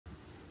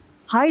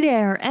Hi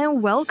there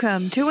and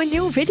welcome to a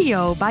new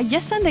video by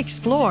Yes and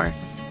Explore.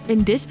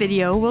 In this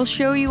video, we'll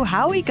show you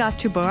how we got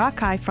to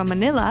Boracay from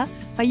Manila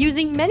by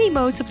using many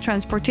modes of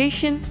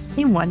transportation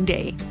in one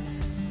day.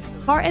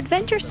 Our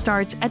adventure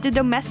starts at the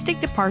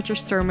Domestic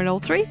Departures Terminal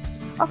 3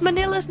 of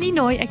Manila's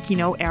Ninoy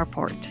Aquino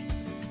Airport.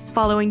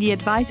 Following the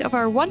advice of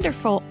our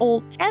wonderful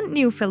old and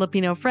new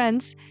Filipino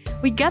friends,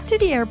 we got to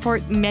the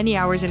airport many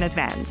hours in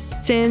advance.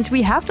 Since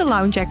we have the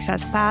lounge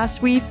access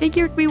pass, we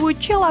figured we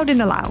would chill out in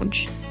the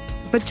lounge.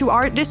 But to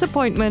our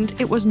disappointment,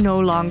 it was no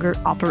longer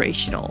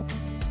operational.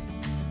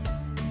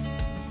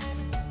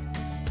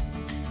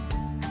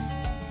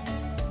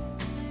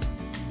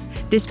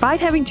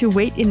 Despite having to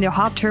wait in the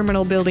hot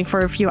terminal building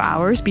for a few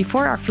hours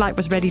before our flight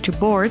was ready to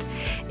board,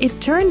 it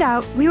turned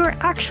out we were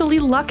actually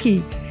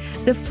lucky.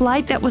 The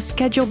flight that was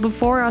scheduled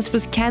before us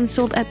was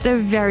cancelled at the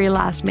very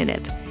last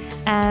minute.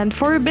 And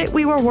for a bit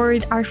we were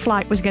worried our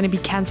flight was going to be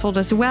cancelled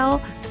as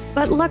well,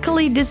 but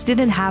luckily this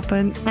didn't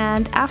happen,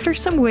 and after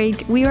some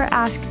wait we were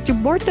asked to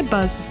board the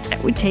bus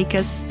that would take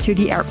us to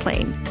the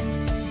airplane.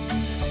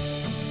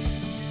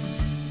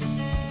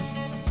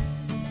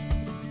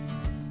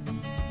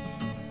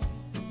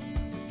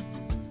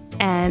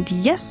 And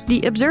yes,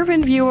 the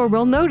observant viewer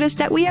will notice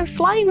that we are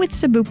flying with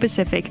Cebu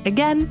Pacific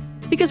again,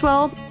 because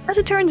well, as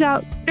it turns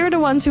out, they're the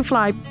ones who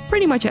fly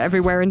pretty much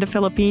everywhere in the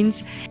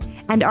Philippines,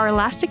 and our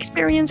last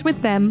experience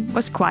with them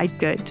was quite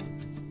good.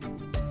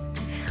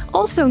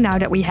 Also, now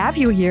that we have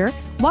you here,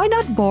 why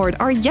not board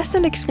our Yes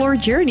and Explore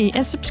journey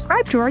and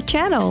subscribe to our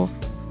channel?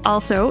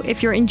 Also,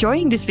 if you're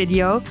enjoying this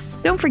video,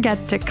 don't forget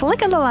to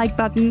click on the like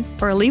button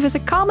or leave us a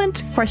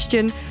comment,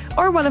 question,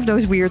 or one of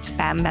those weird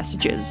spam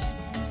messages.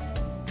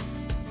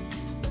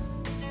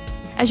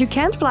 As you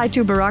can't fly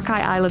to Boracay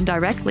Island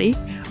directly,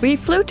 we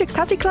flew to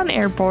Caticlan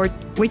Airport,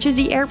 which is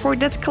the airport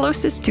that's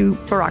closest to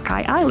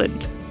Boracay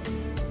Island.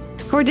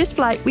 For this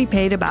flight, we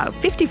paid about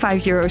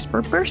 55 euros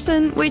per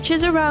person, which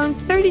is around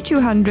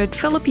 3,200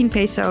 Philippine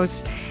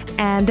pesos,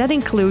 and that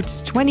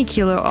includes 20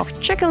 kilo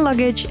of check-in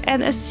luggage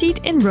and a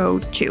seat in row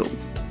 2.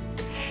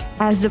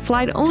 As the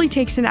flight only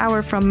takes an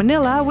hour from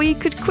Manila, we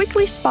could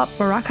quickly spot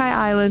Boracay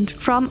Island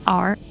from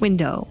our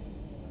window.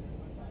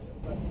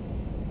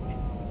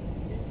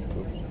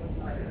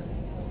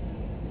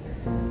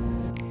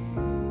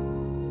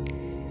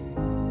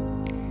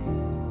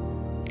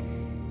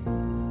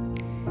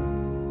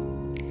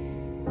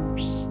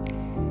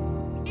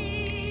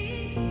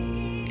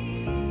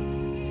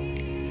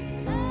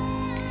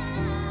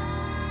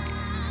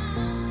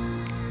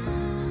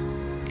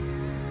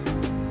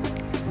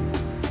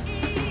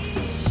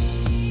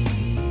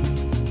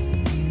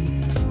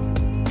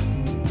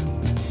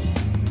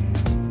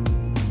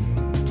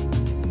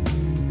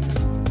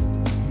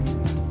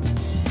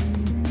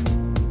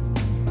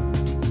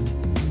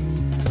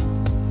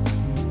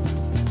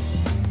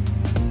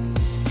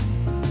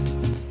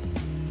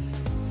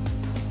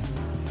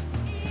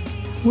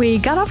 We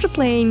got off the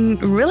plane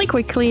really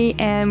quickly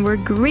and were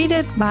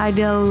greeted by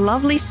the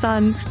lovely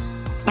sun,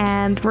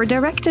 and were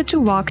directed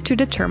to walk to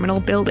the terminal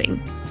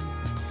building.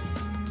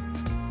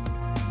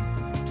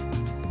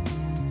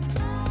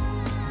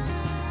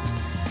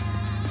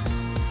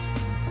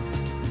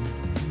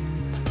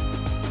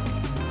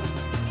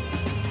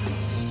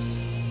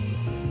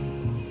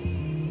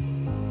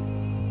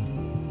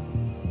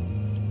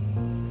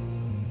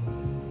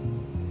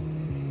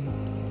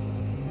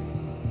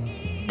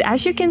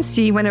 As you can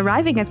see, when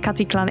arriving at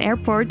Caticlan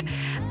Airport,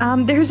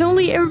 there's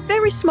only a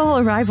very small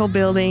arrival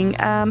building,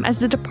 as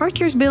the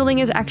departures building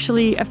is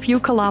actually a few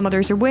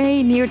kilometers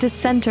away near the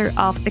center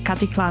of the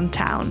Caticlan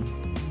town.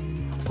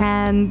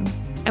 And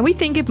we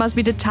think it must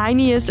be the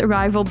tiniest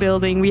arrival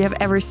building we have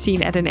ever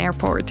seen at an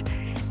airport.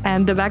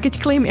 And the baggage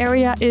claim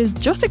area is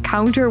just a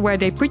counter where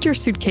they put your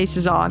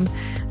suitcases on.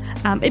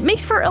 It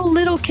makes for a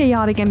little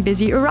chaotic and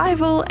busy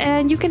arrival,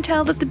 and you can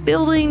tell that the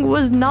building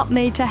was not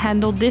made to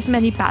handle this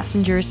many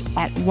passengers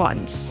at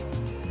once.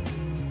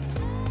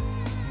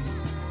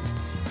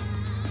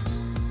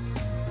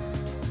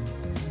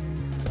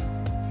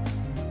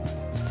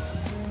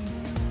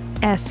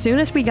 As soon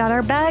as we got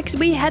our bags,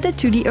 we headed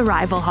to the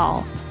arrival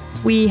hall.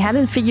 We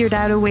hadn't figured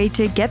out a way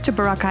to get to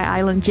Boracay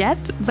Island yet,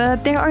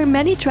 but there are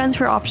many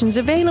transfer options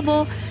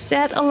available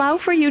that allow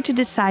for you to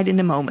decide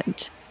in a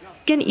moment.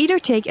 You can either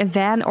take a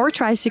van or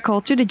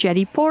tricycle to the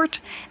jetty port,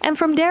 and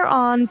from there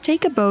on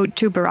take a boat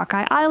to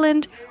Boracay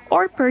Island,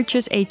 or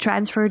purchase a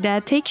transfer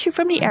that takes you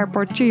from the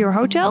airport to your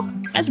hotel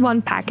as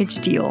one package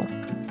deal.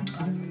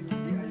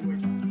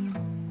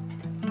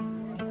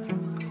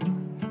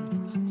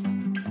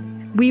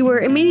 We were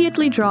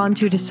immediately drawn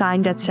to the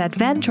sign that said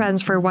van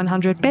transfer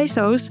 100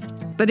 pesos,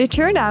 but it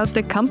turned out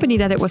the company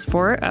that it was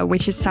for,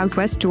 which is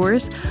Southwest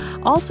Tours,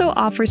 also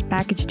offers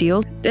package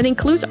deals that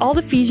includes all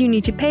the fees you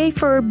need to pay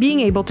for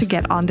being able to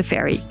get on the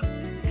ferry.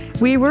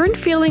 We weren't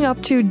feeling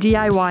up to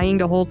DIYing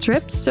the whole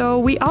trip, so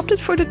we opted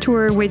for the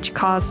tour, which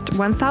cost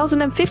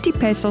 1,050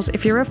 pesos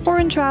if you're a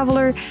foreign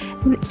traveler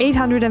and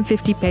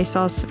 850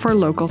 pesos for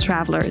local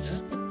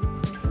travelers.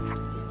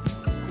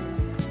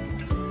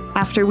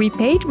 After we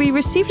paid, we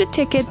received a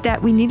ticket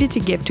that we needed to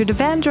give to the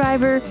van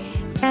driver,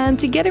 and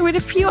together with a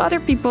few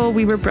other people,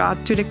 we were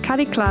brought to the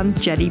Caticlan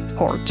jetty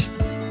port.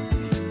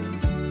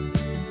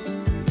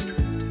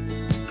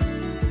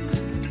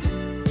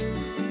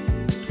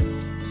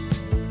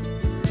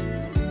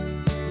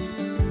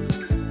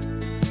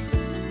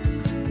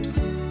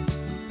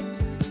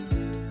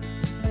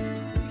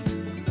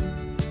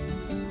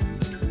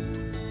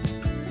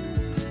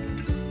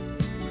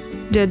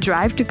 The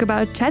drive took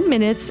about 10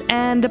 minutes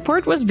and the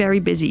port was very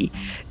busy.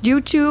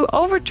 Due to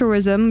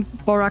over-tourism,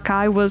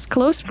 Boracay was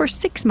closed for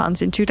 6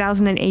 months in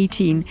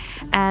 2018,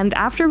 and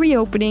after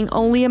reopening,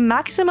 only a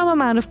maximum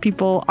amount of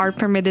people are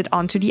permitted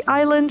onto the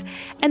island,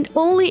 and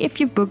only if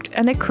you've booked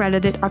an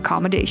accredited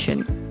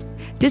accommodation.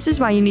 This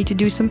is why you need to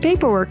do some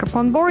paperwork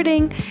upon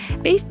boarding,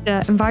 pay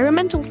the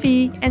environmental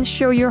fee, and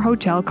show your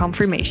hotel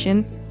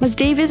confirmation, as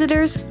day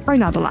visitors are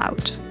not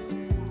allowed.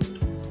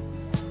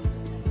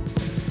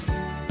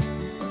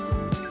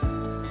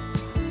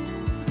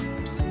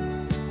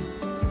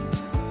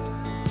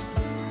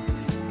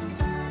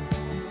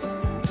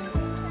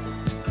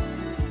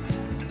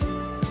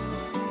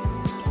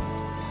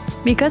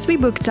 Because we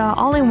booked an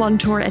all-in-one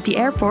tour at the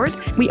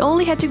airport, we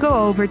only had to go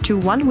over to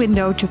one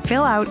window to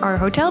fill out our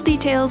hotel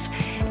details,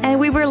 and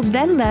we were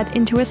then led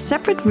into a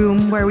separate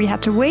room where we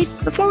had to wait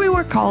before we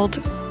were called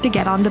to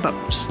get on the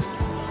boat.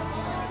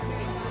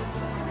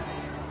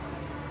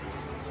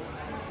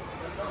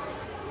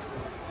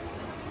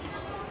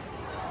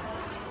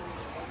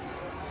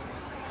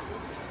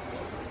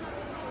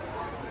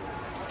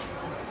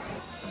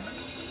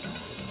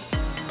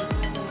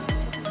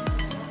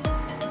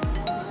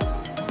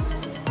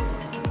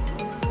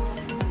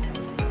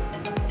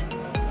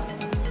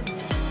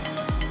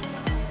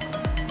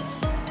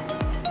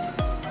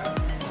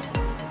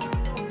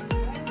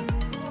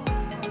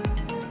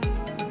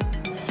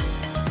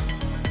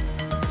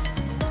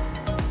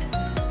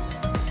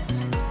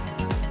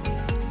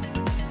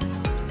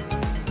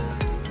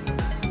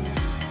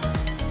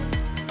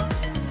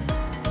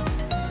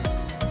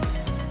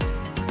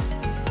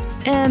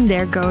 And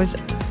there goes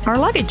our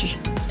luggage.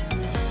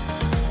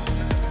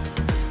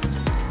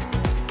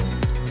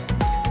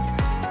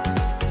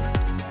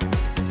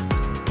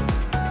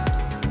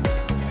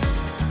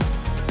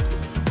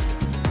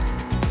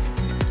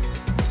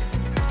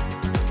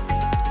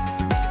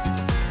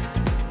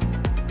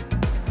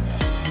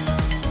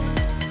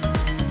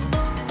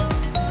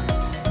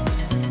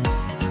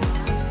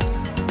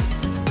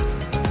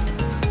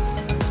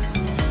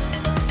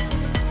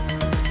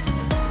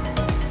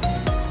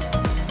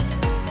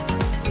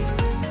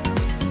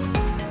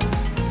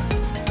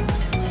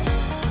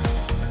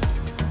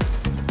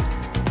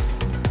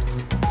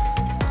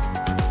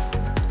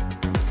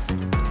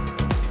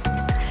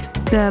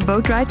 The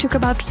boat ride took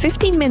about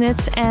 15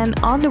 minutes, and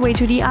on the way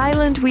to the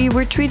island we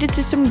were treated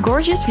to some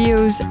gorgeous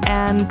views,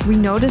 and we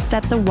noticed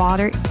that the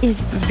water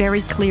is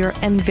very clear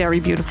and very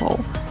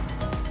beautiful.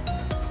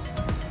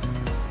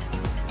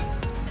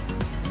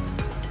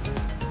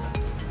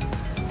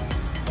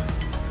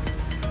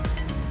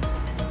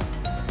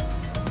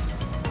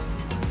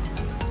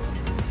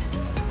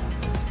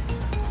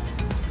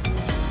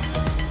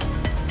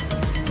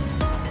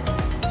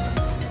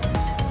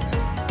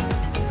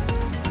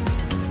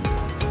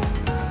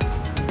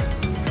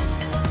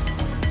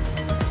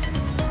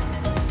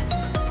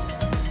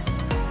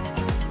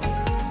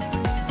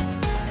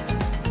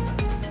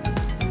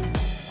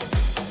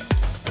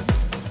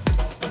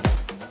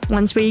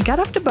 Once we got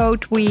off the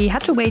boat, we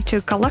had to wait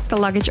to collect the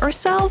luggage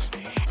ourselves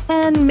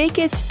and make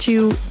it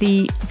to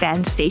the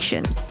van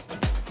station,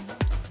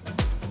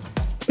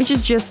 which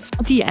is just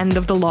at the end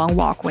of the long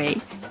walkway.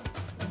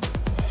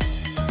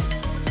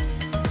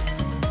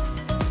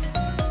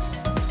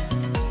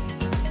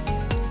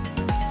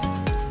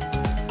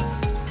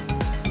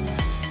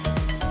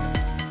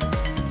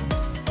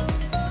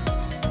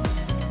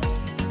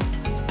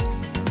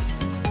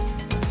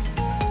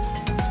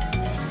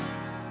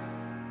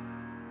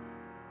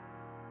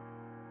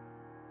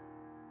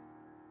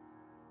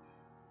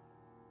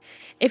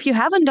 If you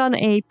haven't done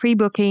a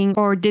pre-booking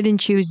or didn't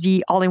choose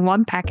the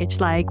all-in-one package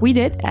like we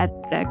did at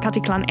the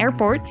Caticlan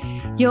airport,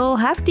 you'll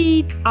have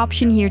the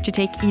option here to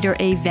take either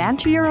a van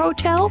to your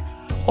hotel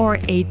or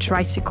a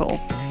tricycle.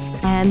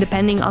 And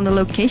depending on the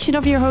location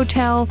of your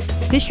hotel,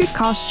 this should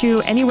cost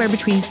you anywhere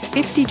between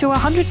 50 to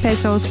 100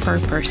 pesos per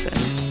person.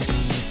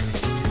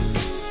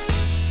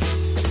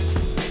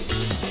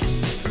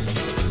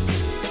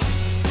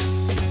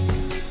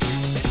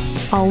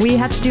 All we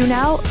had to do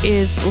now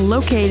is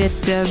locate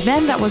the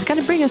van that was going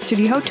to bring us to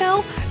the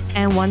hotel,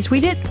 and once we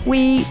did,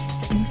 we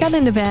got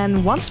in the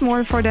van once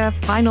more for the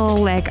final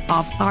leg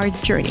of our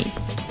journey.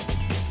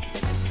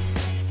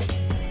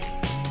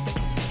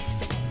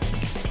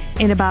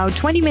 In about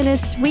 20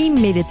 minutes, we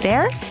made it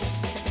there.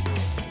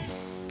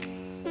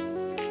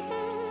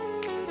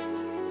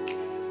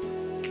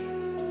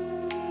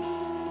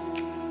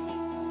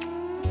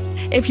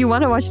 If you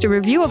want to watch the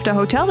review of the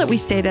hotel that we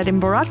stayed at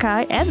in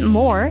Boracay and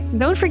more,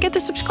 don't forget to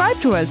subscribe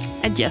to us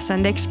at Yes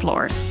and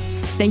Explore.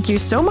 Thank you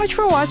so much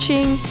for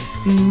watching.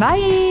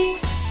 Bye!